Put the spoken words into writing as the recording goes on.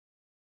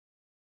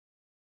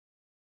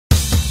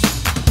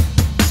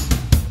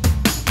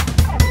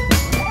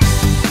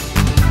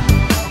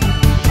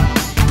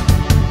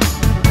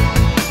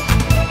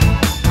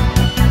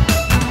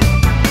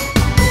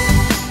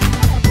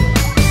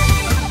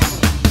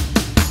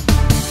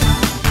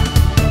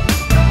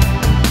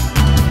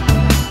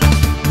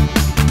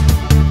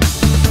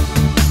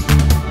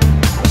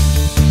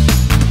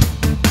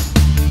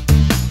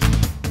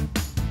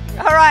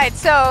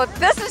So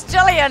this is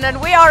Gillian,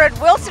 and we are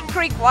at Wilson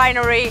Creek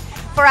Winery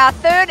for our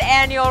third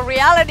annual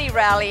reality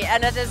rally,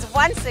 and it is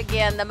once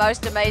again the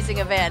most amazing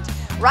event.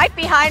 Right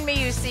behind me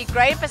you see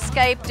Grape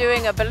Escape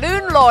doing a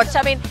balloon launch.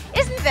 I mean,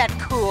 isn't that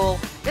cool?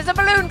 There's a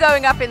balloon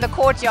going up in the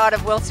courtyard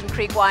of Wilson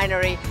Creek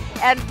Winery.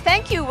 And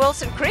thank you,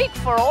 Wilson Creek,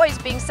 for always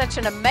being such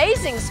an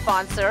amazing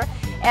sponsor.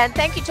 And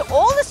thank you to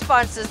all the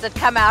sponsors that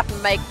come out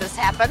and make this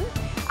happen.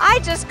 I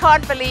just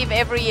can't believe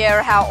every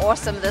year how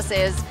awesome this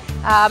is.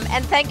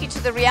 And thank you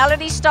to the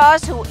reality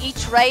stars who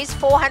each raise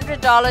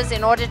 $400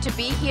 in order to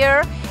be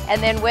here.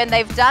 And then when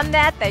they've done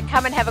that, they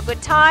come and have a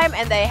good time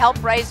and they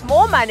help raise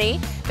more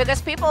money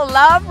because people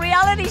love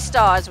reality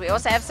stars. We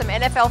also have some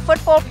NFL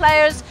football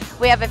players.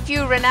 We have a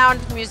few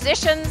renowned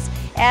musicians.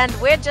 And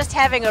we're just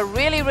having a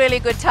really, really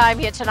good time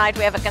here tonight.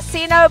 We have a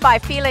casino by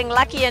Feeling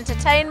Lucky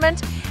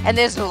Entertainment, and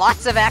there's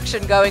lots of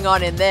action going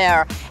on in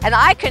there. And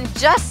I can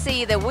just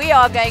see that we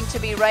are going to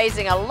be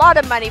raising a lot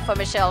of money for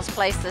Michelle's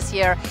Place this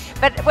year.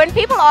 But when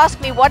people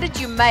ask me, what did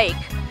you make?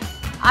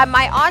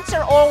 My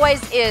answer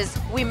always is,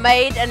 we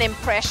made an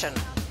impression.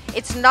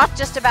 It's not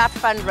just about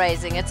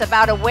fundraising. It's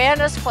about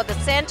awareness for the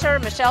center.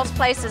 Michelle's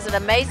Place is an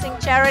amazing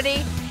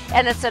charity,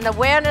 and it's an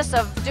awareness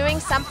of doing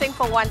something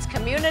for one's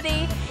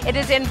community. It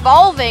is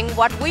involving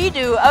what we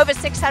do, over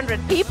 600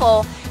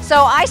 people.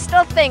 So I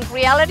still think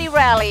Reality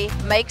Rally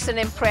makes an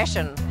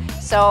impression.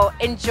 So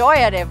enjoy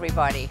it,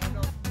 everybody.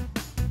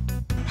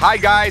 Hi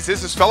guys,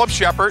 this is Philip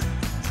Shepard,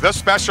 the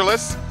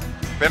specialist.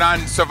 Been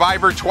on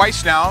Survivor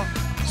twice now,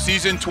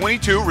 season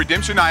 22,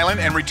 Redemption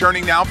Island, and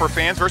returning now for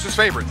Fans versus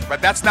Favorites.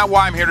 But that's not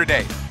why I'm here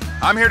today.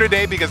 I'm here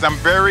today because I'm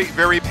very,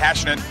 very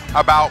passionate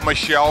about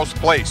Michelle's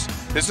Place.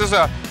 This is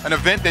an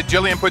event that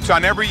Gillian puts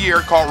on every year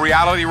called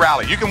Reality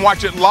Rally. You can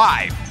watch it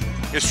live.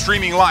 It's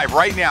streaming live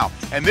right now.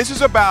 And this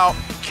is about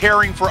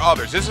caring for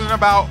others. This isn't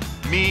about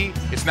me.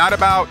 It's not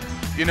about,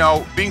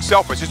 being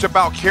selfish. It's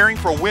about caring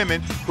for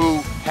women who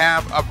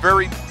have a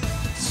very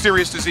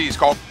serious disease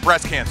called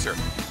breast cancer.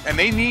 And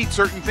they need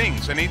certain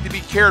things. They need to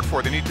be cared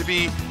for. They need to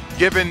be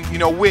given,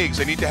 wigs.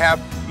 They need to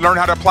learn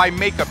how to apply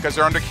makeup because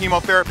they're under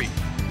chemotherapy.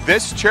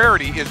 This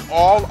charity is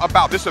all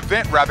about, this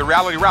event rather,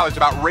 Reality Rally, is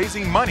about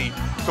raising money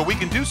so we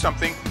can do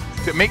something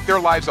to make their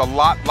lives a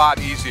lot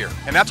easier.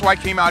 And that's why I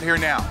came out here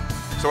now.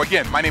 So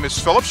again, my name is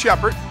Philip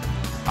Shepard.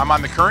 I'm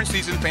on the current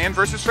season Fan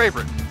versus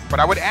Favorite. But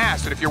I would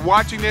ask that if you're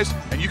watching this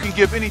and you can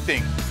give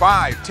anything,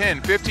 $5,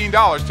 $10,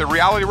 $15 to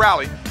Reality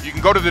Rally, you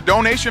can go to the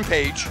donation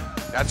page.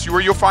 That's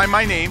where you'll find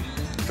my name,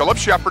 Philip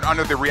Shepard,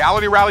 under the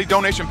Reality Rally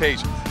donation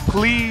page.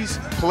 Please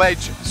pledge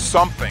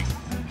something.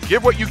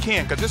 Give what you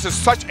can, because this is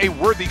such a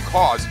worthy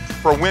cause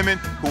for women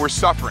who are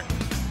suffering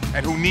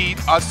and who need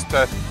us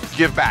to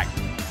give back.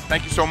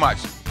 Thank you so much.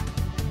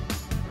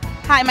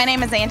 Hi, my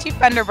name is Angie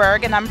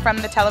Funderburg, and I'm from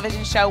the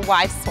television show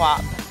Wife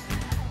Swap.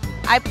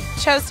 I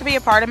chose to be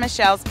a part of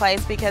Michelle's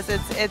Place because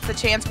it's a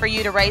chance for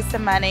you to raise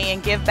some money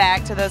and give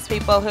back to those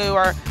people who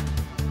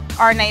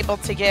aren't able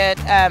to get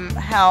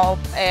help.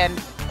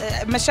 And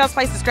Michelle's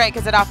Place is great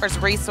because it offers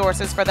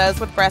resources for those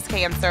with breast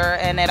cancer,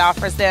 and it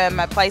offers them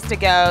a place to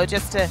go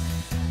just to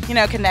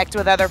connect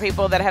with other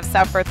people that have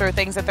suffered through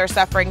things that they're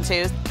suffering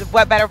too.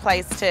 What better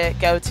place to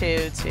go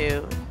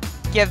to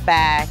give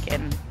back?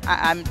 And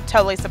I'm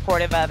totally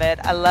supportive of it.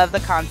 I love the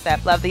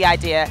concept, love the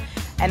idea,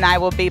 and I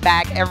will be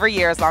back every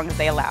year as long as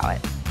they allow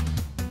it.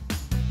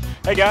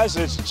 Hey guys,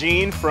 it's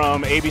Gene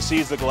from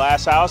ABC's The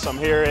Glass House. I'm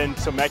here in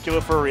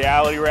Temecula for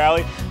Reality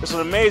Rally. This is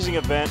an amazing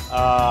event.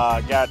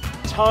 Got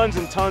tons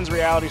and tons of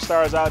reality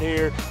stars out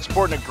here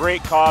supporting a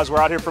great cause. We're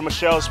out here for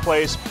Michelle's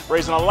Place,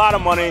 raising a lot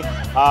of money.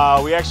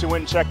 We actually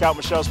went and checked out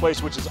Michelle's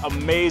Place, which is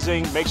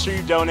amazing. Make sure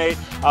you donate.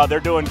 They're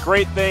doing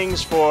great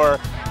things for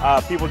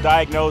people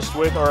diagnosed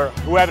with or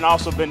who haven't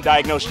also been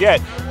diagnosed yet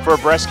for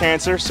breast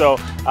cancer. So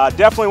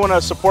definitely want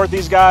to support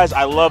these guys.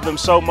 I love them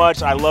so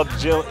much. I love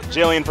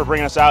Gillian for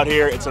bringing us out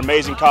here. It's an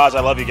amazing cause. I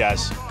love you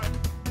guys.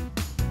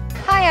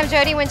 Hi, I'm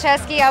Jody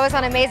Winchesky. I was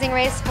on Amazing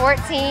Race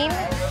 14.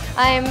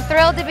 I'm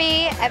thrilled to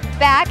be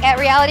back at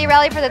Reality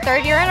Rally for the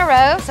third year in a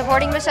row,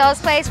 supporting Michelle's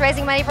Place,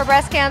 raising money for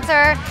breast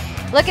cancer.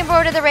 Looking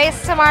forward to the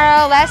race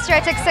tomorrow. Last year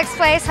I took 6th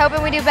place,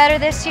 hoping we do better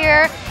this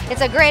year.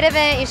 It's a great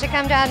event. You should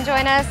come down and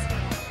join us.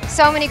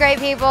 So many great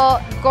people,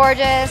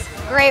 gorgeous,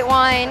 great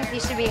wine. You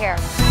should be here.